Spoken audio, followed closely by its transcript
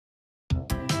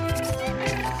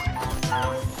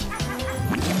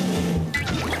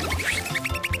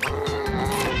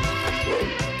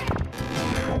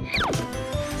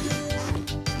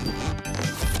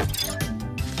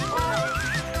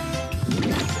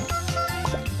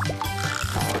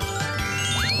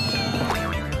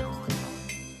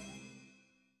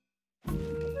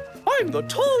I'm the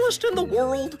tallest in the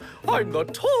world. I'm the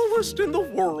tallest in the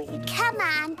world. Come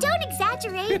on, don't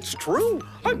exaggerate. It's true.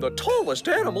 I'm the tallest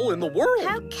animal in the world.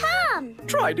 How come?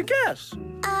 Try to guess.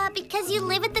 Because you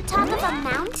live at the top of a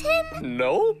mountain?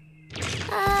 No.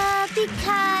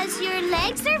 Because your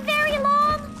legs are very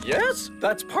long? Yes,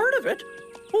 that's part of it.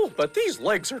 Oh, but these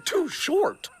legs are too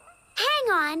short.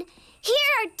 Hang on.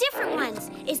 Here are different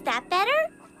ones. Is that better?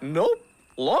 Nope.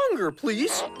 Longer,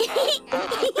 please.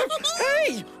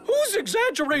 Hey, who's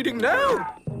exaggerating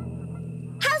now?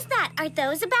 How's that? Are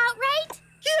those about right?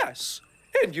 Yes.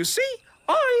 And you see,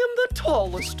 I am the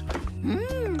tallest.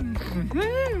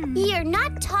 You're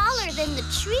not taller than the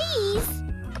trees.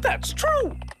 That's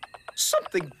true.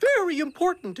 Something very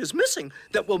important is missing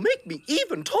that will make me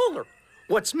even taller.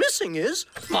 What's missing is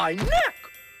my neck.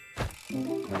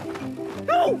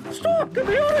 No, stop! Get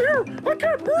me out of here! I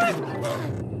can't breathe!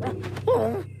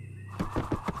 Oh.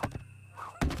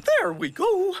 There we go.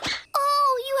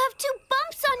 Oh, you have 2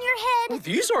 bumps on your head.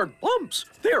 These aren't bumps.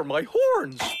 They're my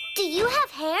horns. Do you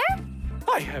have hair?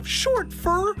 I have short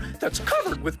fur that's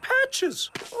covered with patches.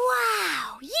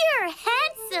 Wow, you're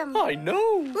handsome. I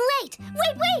know. Wait.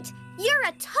 You're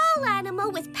a tall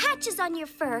animal with patches on your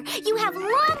fur. You have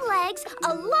long legs,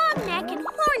 a long neck, and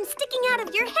horns sticking out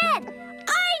of your head.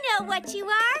 I know what you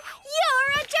are.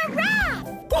 You're a giraffe.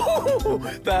 Oh,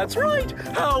 that's right.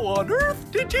 How on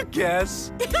earth did you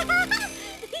guess?